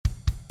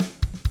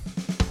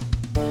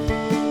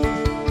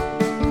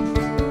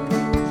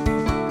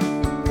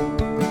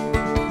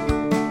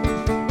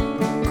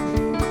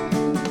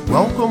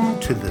Welcome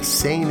to the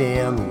St.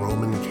 Anne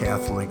Roman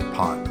Catholic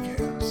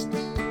Podcast,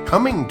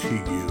 coming to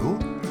you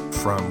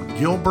from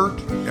Gilbert,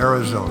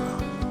 Arizona.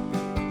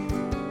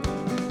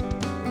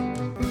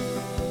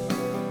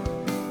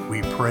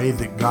 We pray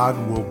that God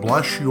will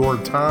bless your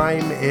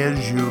time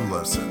as you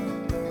listen.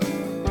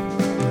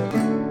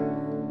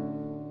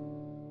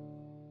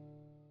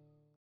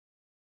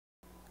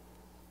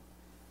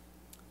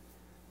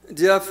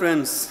 Dear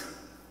friends,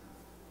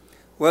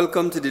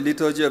 welcome to the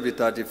liturgy of the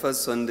 31st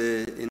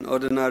Sunday in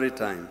Ordinary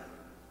Time.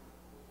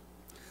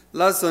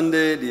 Last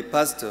Sunday, the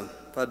pastor,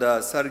 Father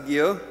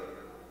Sergio,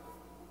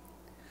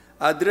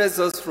 addressed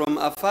us from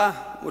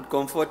afar with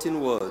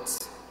comforting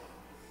words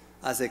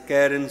as a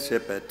caring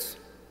shepherd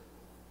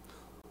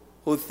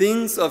who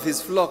thinks of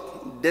his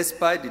flock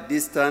despite the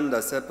distance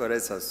that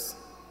separates us.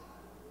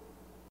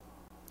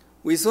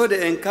 We saw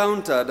the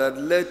encounter that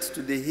led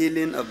to the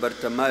healing of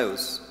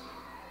Bartimaeus.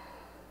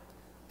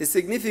 The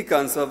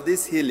significance of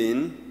this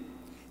healing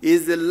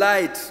is the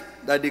light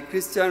that the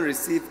Christian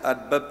receive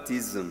at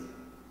baptism.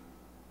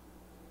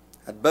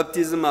 At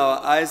baptism,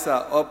 our eyes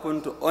are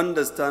open to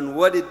understand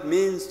what it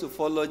means to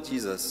follow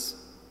Jesus.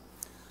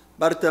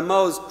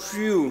 Bartimaeus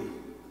threw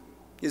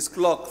his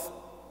cloak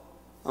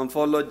and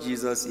followed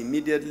Jesus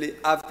immediately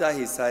after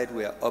his eyes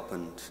were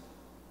opened.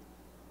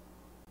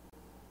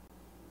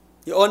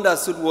 He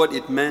understood what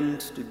it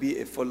meant to be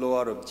a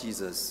follower of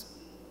Jesus.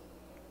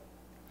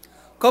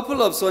 A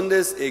couple of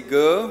Sundays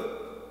ago,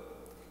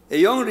 a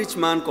young rich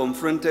man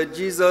confronted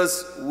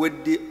Jesus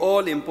with the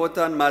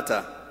all-important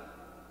matter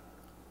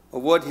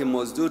of what he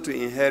must do to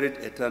inherit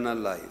eternal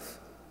life.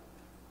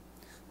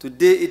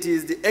 Today, it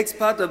is the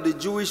expert of the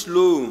Jewish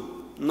law,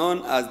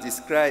 known as the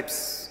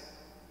scribes,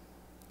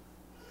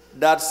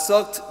 that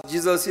sucked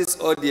Jesus'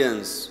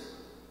 audience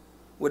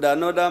with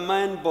another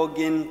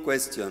mind-boggling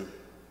question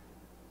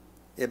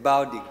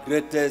about the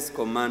greatest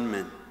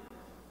commandment.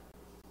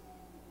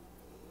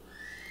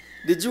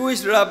 The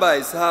Jewish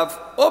rabbis have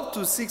up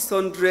to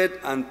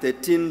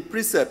 613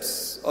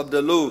 precepts of the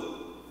law.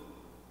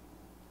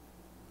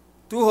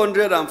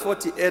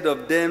 248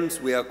 of them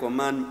were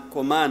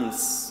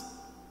commands,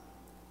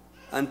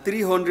 and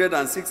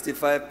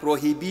 365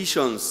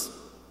 prohibitions.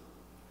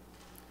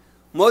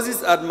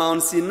 Moses at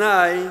Mount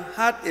Sinai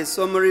had a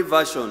summary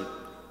version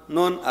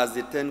known as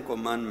the Ten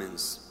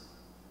Commandments.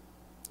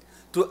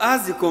 To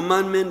us, the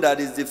commandment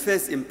that is the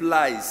first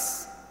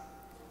implies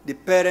the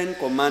parent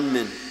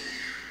commandment,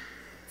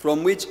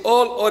 from which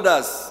all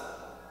others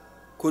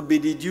could be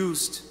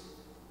deduced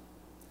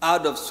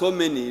out of so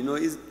many.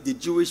 The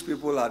Jewish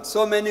people had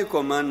so many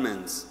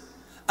commandments.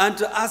 And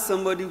to ask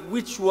somebody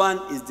which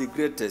one is the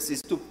greatest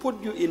is to put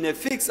you in a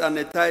fixed and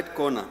a tight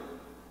corner.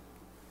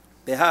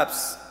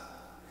 Perhaps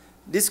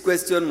this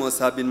question must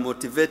have been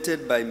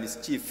motivated by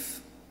mischief,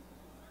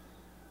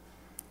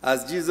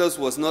 as Jesus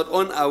was not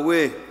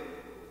unaware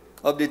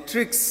of the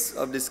tricks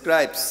of the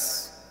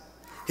scribes.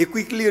 He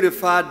quickly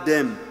referred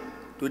them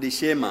to the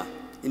Shema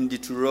in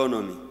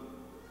Deuteronomy.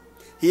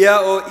 Hear,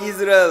 O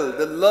Israel,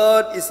 the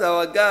Lord is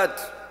our God,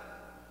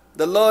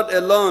 the Lord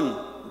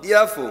alone.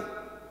 Therefore,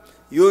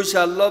 you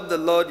shall love the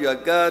Lord your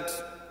God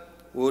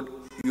with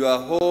your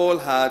whole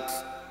heart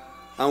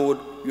and with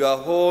your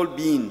whole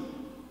being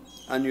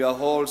and your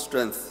whole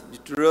strength.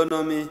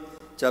 Deuteronomy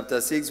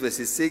chapter 6,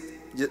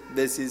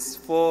 verses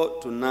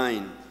 4 to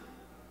 9.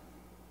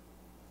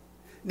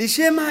 The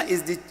Shema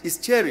is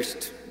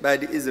cherished by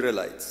the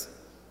Israelites,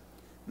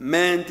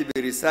 meant to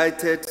be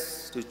recited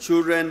to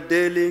children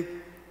daily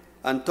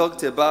and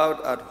talked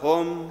about at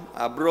home,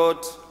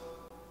 abroad,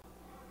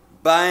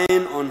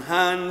 bind on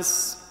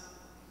hands,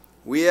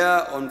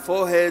 wear on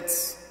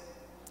foreheads,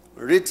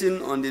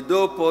 written on the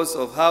doorposts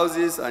of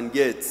houses and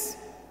gates.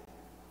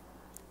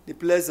 The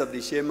place of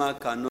the Shema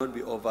cannot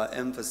be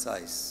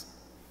overemphasized.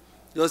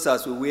 Just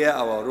as we wear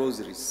our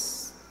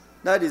rosaries,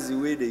 that is the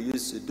way they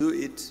used to do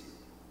it.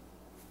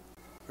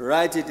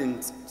 Write it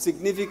in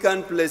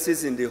significant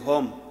places in the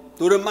home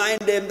to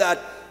remind them that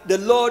the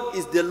Lord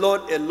is the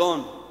Lord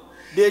alone.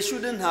 They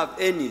shouldn't have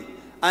any,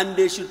 and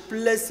they should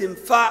place him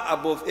far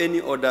above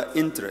any other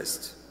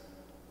interest.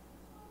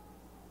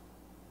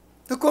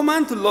 The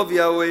command to love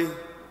Yahweh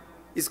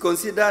is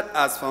considered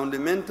as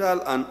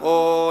fundamental and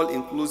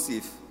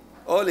all-inclusive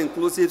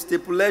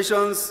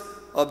stipulations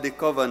of the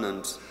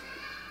covenant.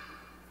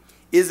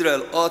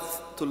 Israel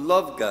ought to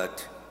love God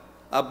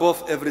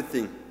above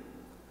everything,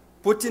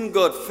 putting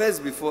God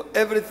first before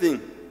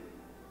everything,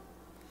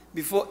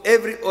 before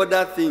every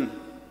other thing,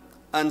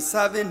 and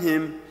serving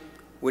him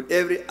with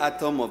every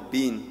atom of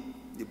being,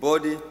 the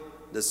body,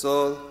 the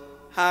soul,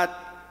 heart,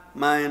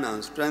 mind,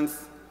 and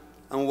strength,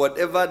 and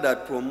whatever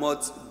that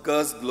promotes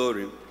God's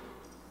glory.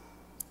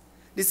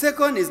 The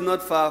second is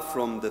not far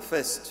from the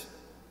first.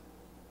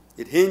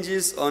 It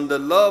hinges on the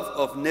love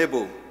of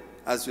neighbor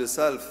as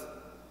yourself.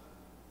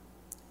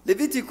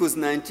 Leviticus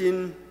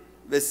 19,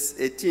 verse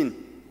 18,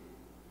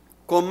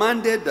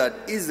 commanded that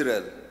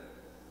Israel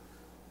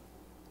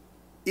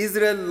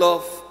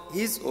love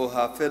his or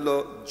her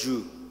fellow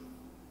Jew.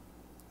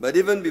 But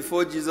even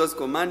before Jesus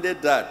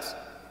commanded that,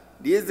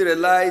 the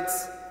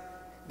Israelites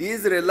the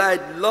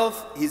Israelite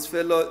loved his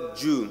fellow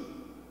Jew.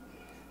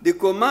 The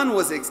command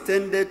was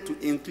extended to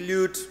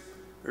include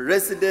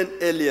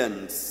resident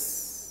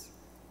aliens,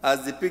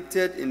 as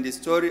depicted in the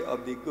story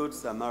of the Good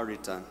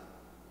Samaritan.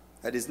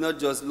 That is not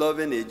just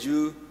loving a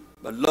Jew,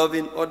 but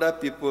loving other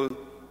people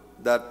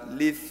that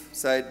live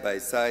side by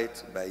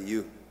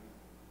you.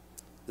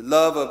 The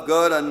love of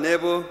God and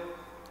neighbor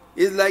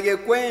is like a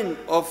coin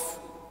of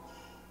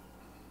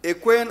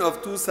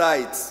two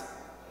sides.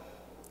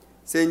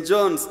 St.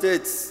 John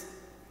states,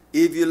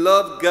 if you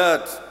love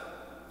God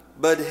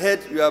but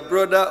hate your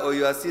brother or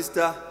your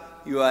sister,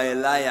 you are a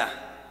liar.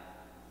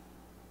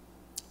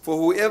 For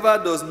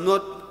whoever does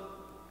not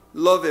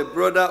love a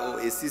brother or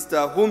a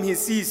sister whom he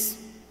sees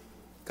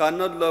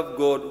cannot love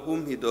God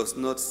whom he does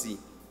not see.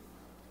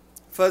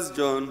 1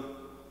 John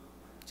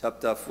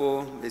chapter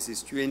 4,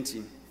 verses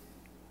 20.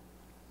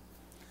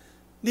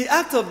 The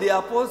Acts of the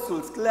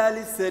Apostles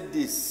clearly said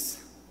this,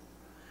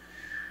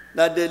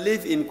 that they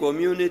live in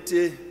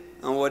community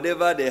and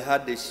whatever they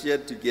had, they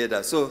shared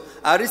together. So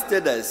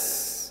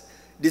Aristides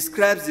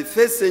describes the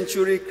first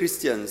century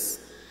Christians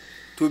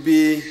to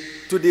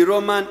the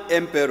Roman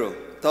emperor.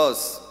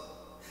 Thus,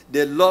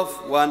 they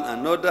loved one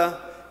another.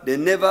 They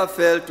never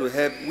failed to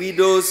help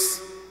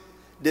widows.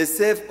 They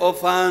saved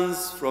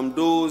orphans from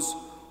those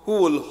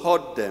who will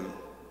hurt them.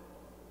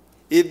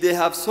 If they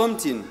have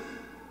something,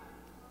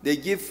 they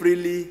give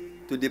freely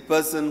to the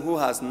person who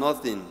has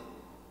nothing.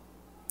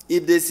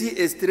 If they see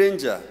a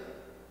stranger,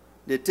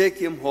 they take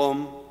him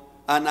home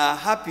and are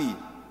happy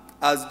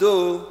as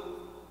though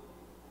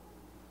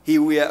he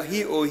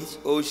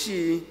or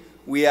she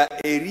were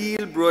a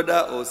real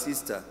brother or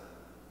sister.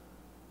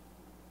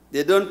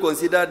 They don't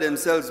consider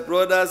themselves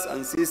brothers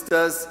and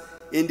sisters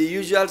in the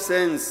usual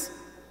sense,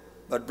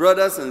 but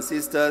brothers and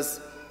sisters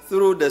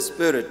through the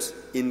Spirit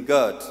in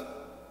God.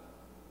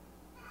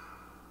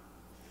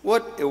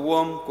 What a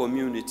warm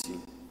community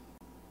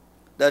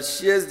that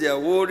shares their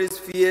worries,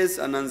 fears,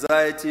 and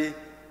anxiety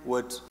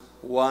with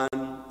one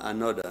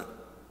another.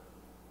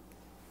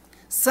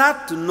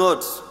 Sad to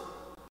note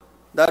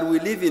that we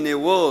live in a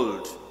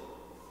world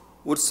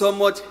with so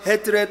much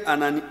hatred,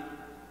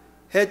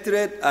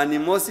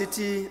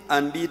 animosity,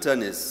 and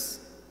bitterness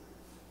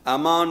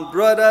among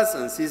brothers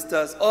and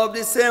sisters of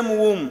the same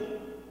womb,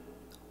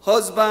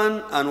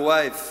 husband and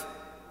wife,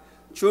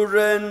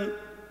 children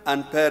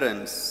and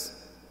parents,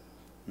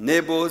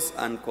 neighbors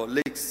and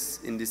colleagues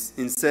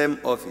in same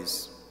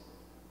office.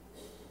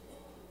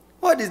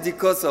 What is the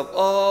cause of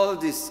all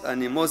these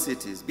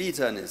animosities,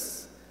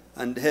 bitterness,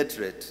 and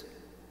hatred?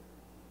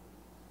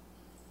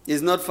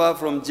 It's not far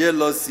from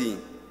jealousy,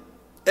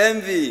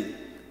 envy,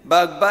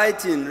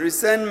 backbiting,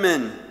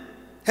 resentment,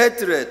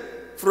 hatred,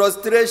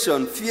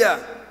 frustration, fear.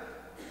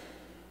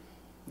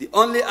 The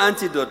only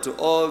antidote to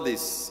all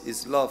this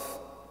is love.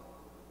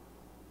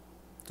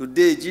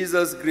 Today,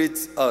 Jesus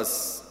greets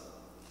us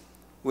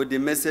with the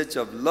message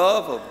of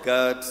love of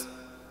God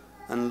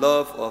and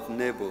love of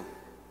neighbor.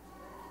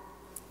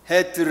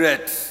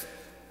 Hatred.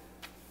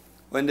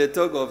 When they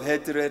talk of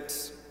hatred,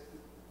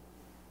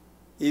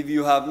 if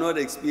you have not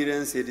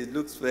experienced it, it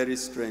looks very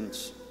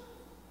strange.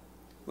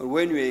 But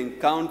when you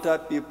encounter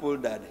people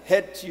that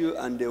hate you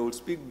and they will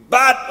speak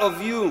bad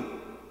of you,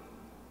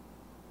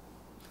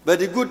 but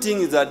the good thing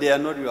is that they are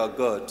not your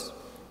God.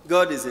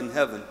 God is in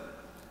heaven,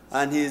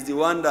 and he is the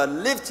one that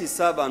lifts his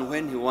servant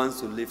when he wants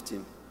to lift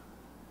him.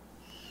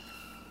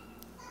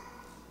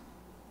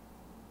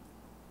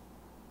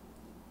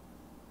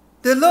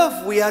 The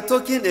love we are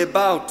talking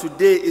about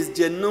today is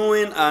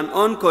genuine and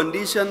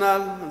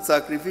unconditional and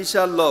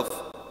sacrificial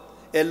love,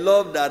 a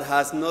love that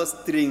has no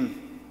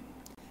string.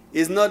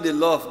 It's not the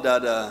love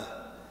that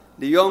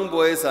the young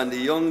boys and the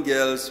young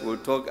girls will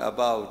talk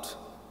about,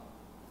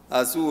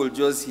 as we will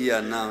just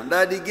hear now.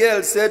 That the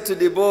girl said to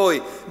the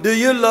boy, "Do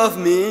you love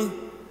me?"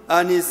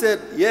 And he said,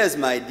 "Yes,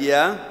 my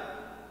dear."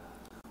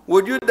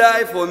 "Would you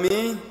die for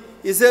me?"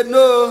 He said,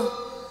 "No,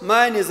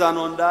 mine is an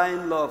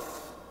undying love."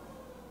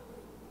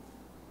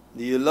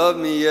 "Do you love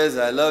me?" "Yes,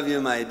 I love you,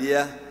 my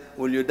dear."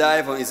 "Will you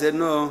die for me?" He said,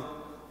 "No,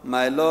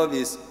 my love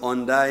is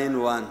undying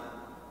one.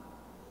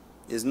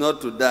 It's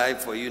not to die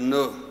for you,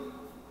 no."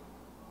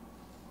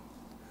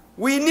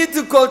 We need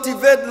to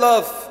cultivate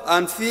love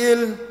and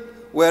feel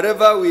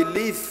wherever we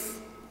live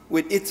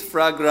with its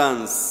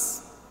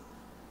fragrance.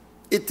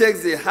 It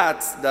takes the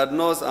heart that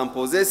knows and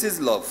possesses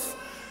love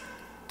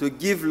to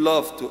give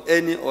love to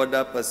any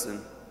other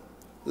person.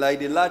 Like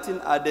the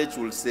Latin adage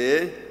will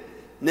say,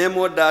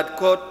 "Nemo dat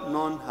quod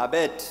non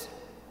habet,"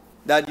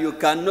 that you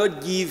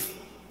cannot give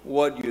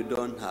what you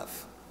don't have.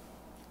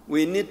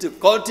 We need to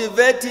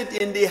cultivate it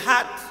in the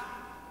heart.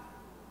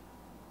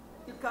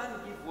 You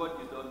can't give what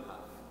you don't have.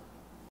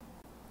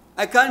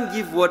 I can't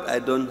give what I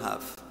don't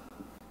have.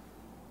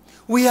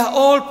 We are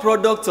all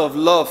products of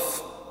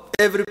love.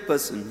 Every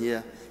person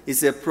here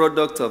is a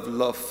product of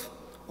love,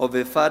 of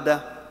a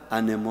father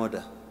and a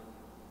mother.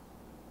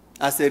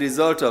 As a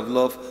result of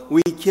love,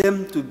 we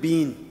came to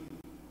being.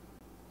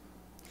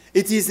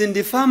 It is in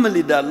the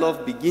family that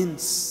love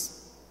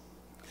begins.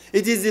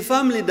 It is the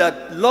family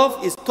that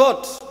love is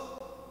taught.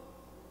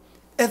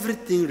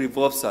 Everything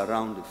revolves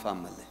around the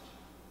family.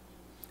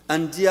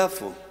 And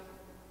therefore,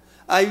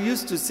 I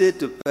used to say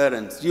to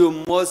parents,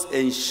 you must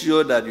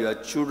ensure that your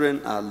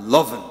children are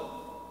loving.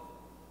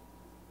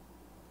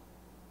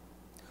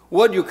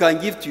 What you can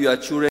give to your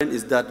children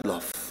is that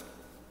love.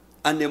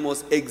 And they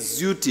must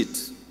exude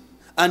it.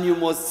 And you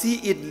must see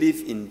it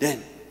live in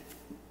them.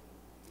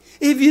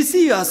 If you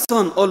see your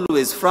son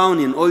always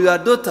frowning or your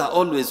daughter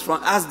always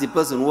frowning, ask the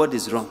person what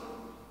is wrong.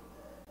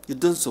 You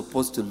don't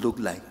supposed to look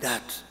like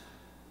that.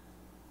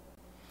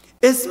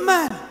 A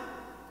smile,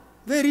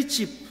 very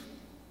cheap,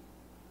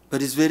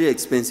 but it's very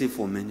expensive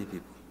for many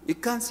people. You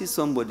can't see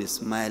somebody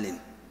smiling,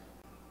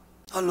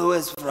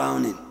 always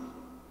frowning.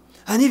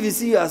 And if you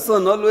see your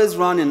son always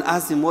frowning,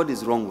 ask him what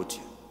is wrong with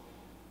you.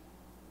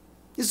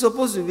 He's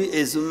supposed to be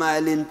a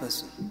smiling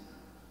person.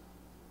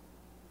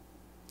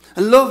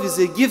 And love is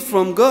a gift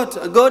from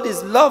God. God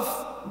is love.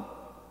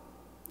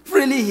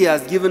 Freely He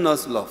has given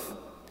us love.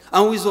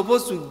 And we're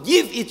supposed to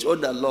give each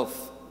other love.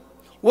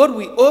 What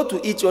we owe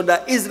to each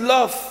other is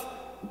love.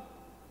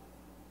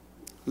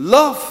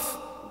 Love.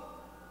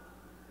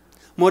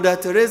 Mother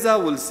Teresa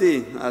will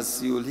say,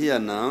 as you will hear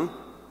now,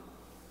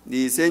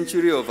 the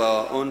century of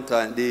our own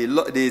time,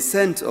 the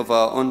saint of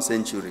our own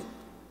century.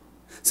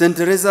 Saint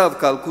Teresa of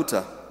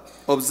Calcutta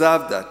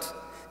observed that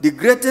the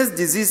greatest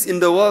disease in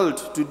the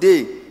world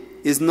today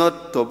is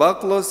not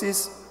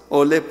tuberculosis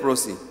or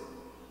leprosy.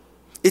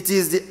 It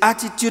is the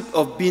attitude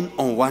of being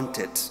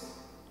unwanted,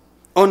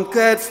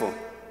 uncared for,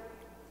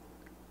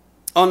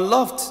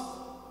 unloved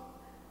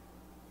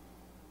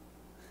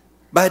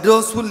by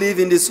those who live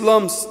in the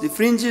slums, the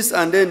fringes,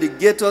 and then the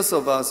ghettos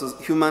of our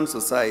human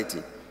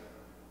society.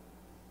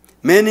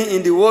 Many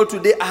in the world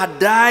today are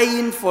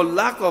dying for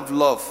lack of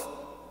love.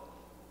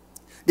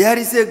 There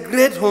is a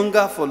great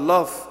hunger for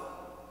love.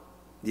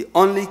 The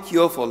only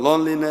cure for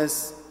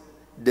loneliness,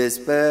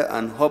 despair,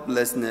 and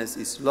hopelessness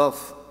is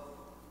love.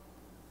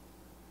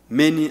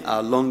 Many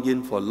are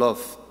longing for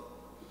love.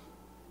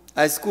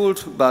 I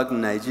schooled back in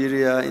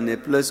Nigeria in a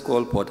place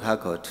called Port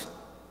Harcourt.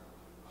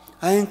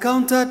 I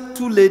encountered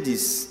two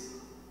ladies.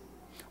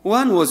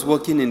 One was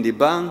working in the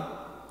bank.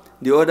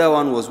 The other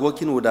one was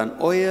working with an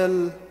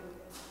oil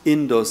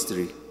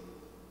industry.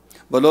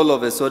 But all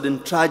of a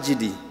sudden,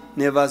 tragedy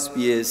never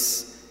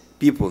spares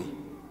people.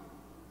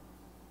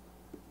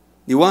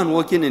 The one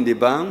working in the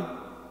bank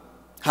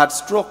had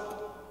stroke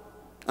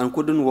and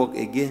couldn't work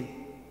again.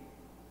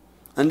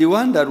 And the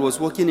one that was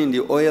working in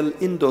the oil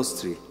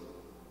industry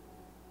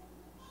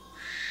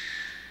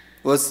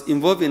was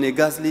involved in a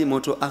ghastly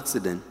motor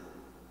accident.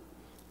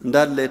 And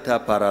that left her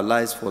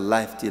paralyzed for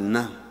life till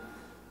now.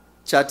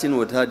 Chatting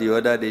with her the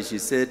other day, she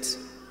said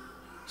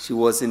she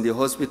was in the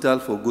hospital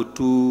for good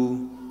 2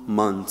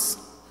 months.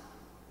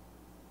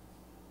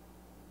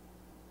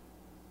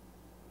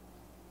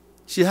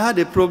 She had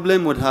a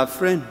problem with her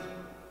friend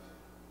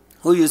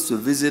who used to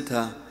visit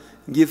her,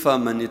 give her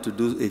money to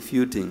do a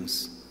few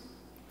things.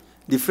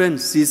 The friend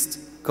ceased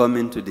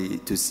coming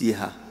to see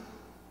her.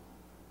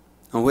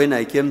 And when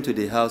I came to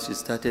the house, she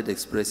started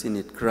expressing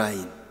it,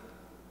 crying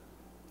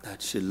that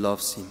she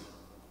loves him.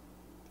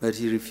 But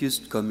he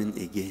refused coming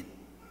again.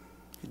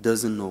 He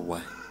doesn't know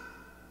why.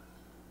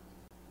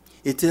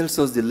 It tells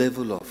us the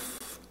level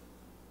of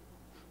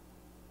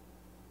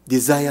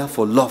desire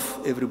for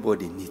love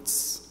everybody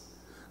needs.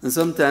 And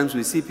sometimes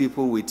we see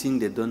people, we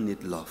think they don't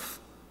need love.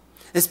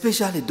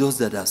 Especially those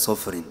that are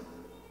suffering.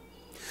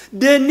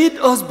 They need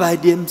us by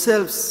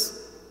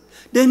themselves.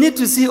 They need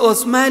to see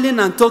us smiling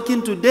and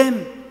talking to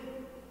them.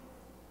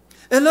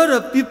 A lot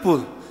of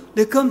people,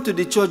 they come to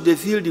the church, they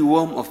feel the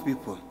warmth of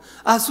people.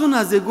 As soon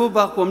as they go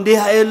back home, they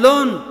are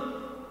alone.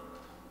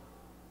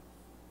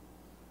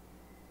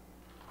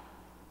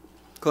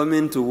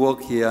 Coming to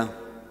work here,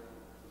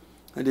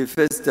 and the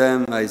first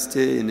time I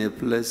stay in a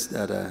place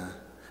that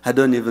I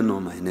don't even know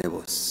my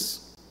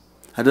neighbors.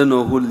 I don't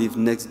know who lives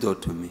next door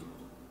to me.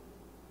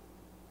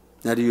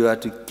 That you have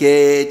to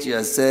catch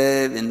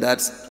yourself in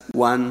that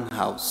one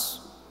house.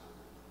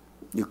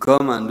 You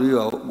come and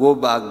go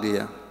back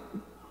there.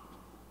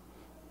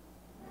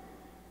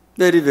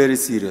 Very, very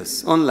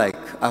serious. Unlike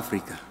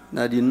Africa,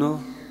 that you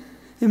know,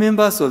 the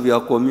members of your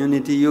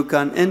community, you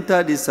can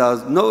enter this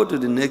house, go to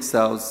the next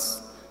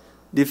house.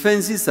 The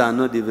fences are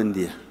not even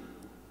there.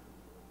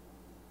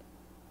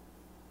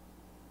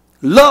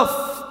 Love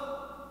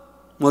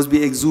must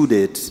be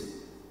exuded.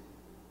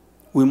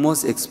 We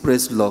must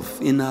express love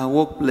in our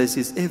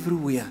workplaces,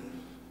 everywhere.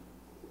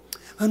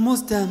 And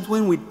most times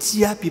when we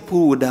tear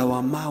people with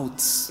our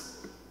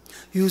mouths,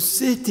 you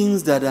say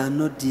things that are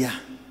not there.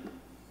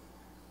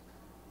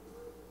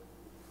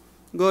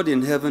 God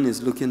in heaven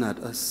is looking at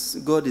us.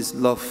 God is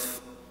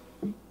love.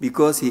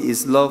 Because He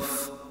is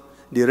love,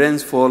 the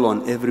rains fall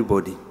on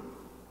everybody.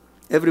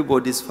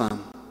 Everybody's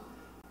farm.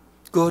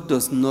 God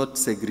does not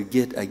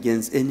segregate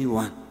against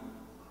anyone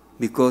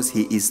because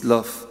He is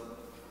love.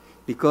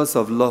 Because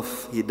of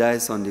love, He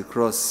dies on the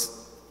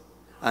cross.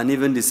 And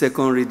even the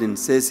second reading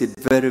says it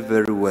very,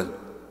 very well.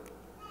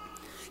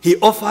 He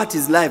offered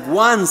His life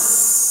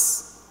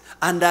once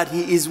and that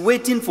he is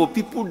waiting for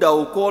people that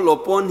will call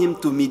upon him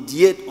to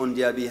mediate on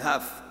their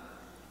behalf.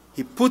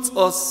 He puts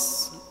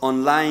us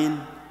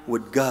online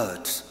with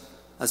God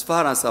as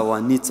far as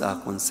our needs are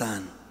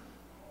concerned.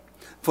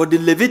 For the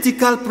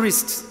Levitical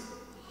priest,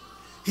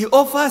 he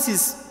offers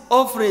his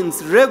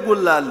offerings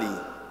regularly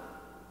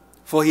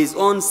for his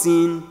own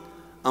sin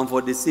and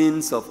for the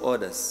sins of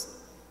others.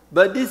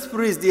 But this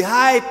priest, the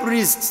high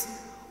priest,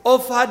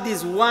 offered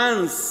this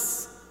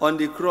once on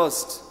the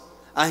cross,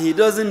 and he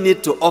doesn't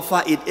need to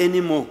offer it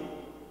anymore.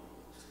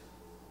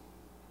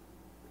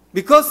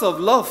 Because of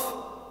love,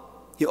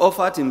 he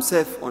offered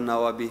himself on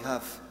our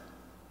behalf.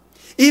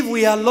 If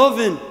we are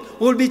loving,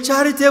 we'll be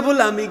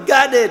charitable and be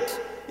guarded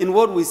in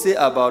what we say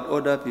about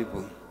other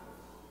people.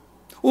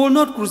 We will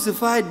not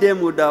crucify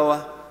them with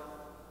our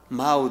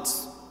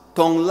mouths,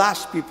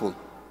 tongue-lash people,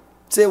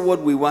 say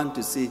what we want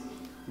to say,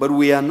 but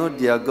we are not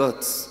their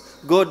gods.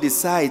 God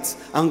decides,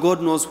 and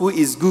God knows who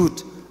is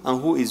good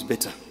and who is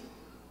better.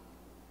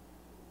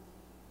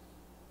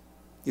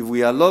 If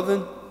we are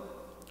loving,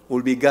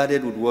 we'll be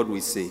guarded with what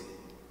we say.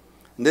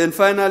 And then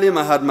finally,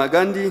 Mahatma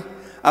Gandhi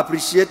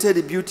appreciated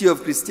the beauty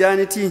of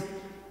Christianity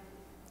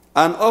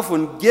and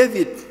often gave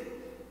it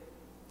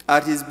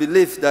at his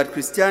belief that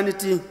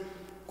Christianity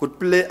could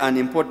play an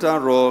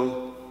important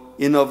role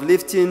in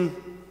uplifting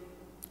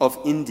of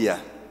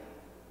India.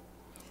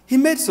 He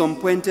made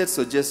some pointed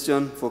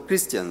suggestions for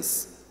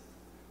Christians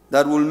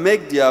that will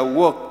make their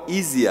work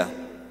easier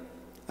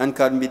and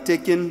can be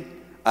taken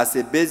as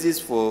a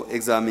basis for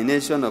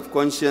examination of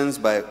conscience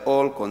by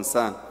all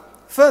concerned.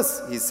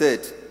 First, he said,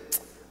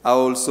 I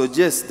will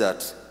suggest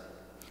that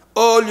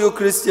all you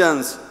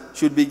Christians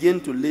should begin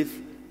to live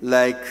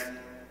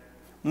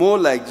more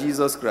like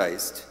Jesus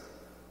Christ.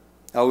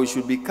 And we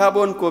should be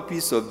carbon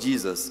copies of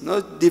Jesus.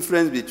 No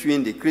difference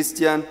between the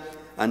Christian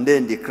and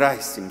then the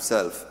Christ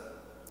himself.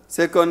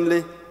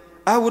 Secondly,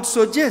 I would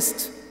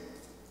suggest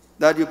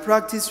that you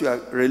practice your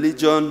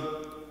religion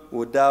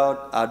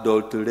without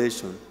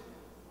adulteration.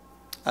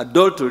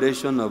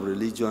 Adulteration of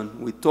religion,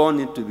 we turn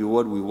it to be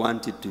what we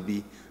want it to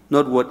be,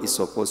 not what it's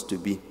supposed to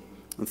be.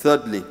 And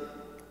thirdly,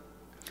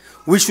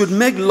 we should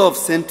make love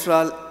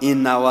central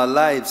in our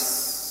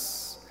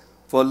lives,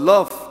 for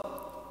love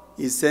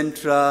is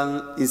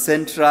central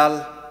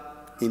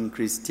in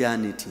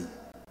Christianity.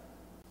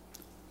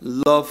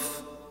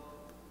 Love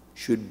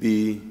should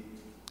be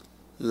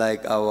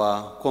like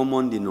our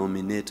common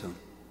denominator.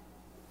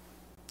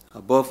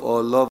 Above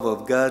all, love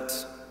of God,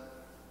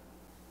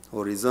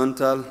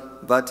 horizontal,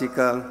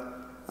 vertical,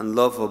 and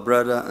love for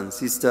brother and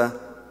sister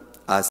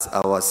as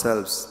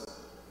ourselves.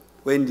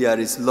 When there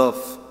is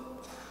love,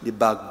 the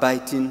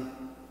backbiting,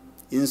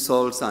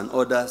 insults, and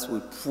others we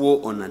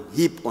pour on and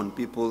heap on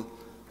people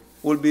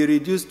will be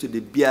reduced to the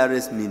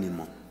barest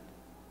minimum.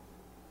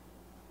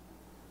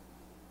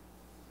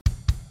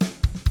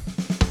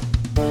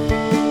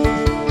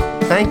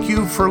 Thank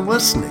you for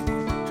listening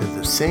to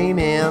the St.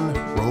 Anne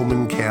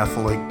Roman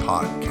Catholic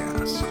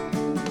Podcast.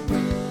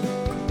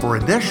 For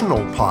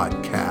additional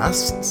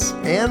podcasts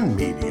and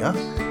media,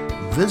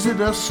 visit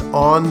us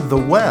on the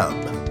web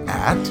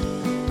at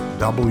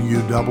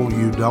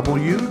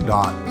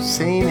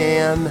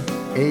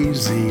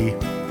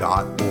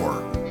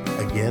www.stanneaz.org.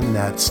 Again,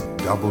 that's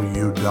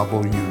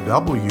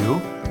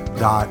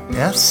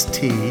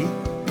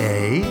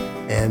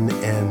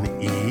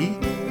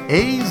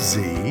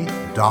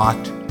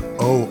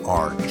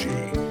www.stanneaz.org.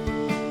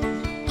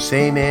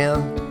 St.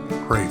 Anne,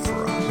 pray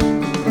for us.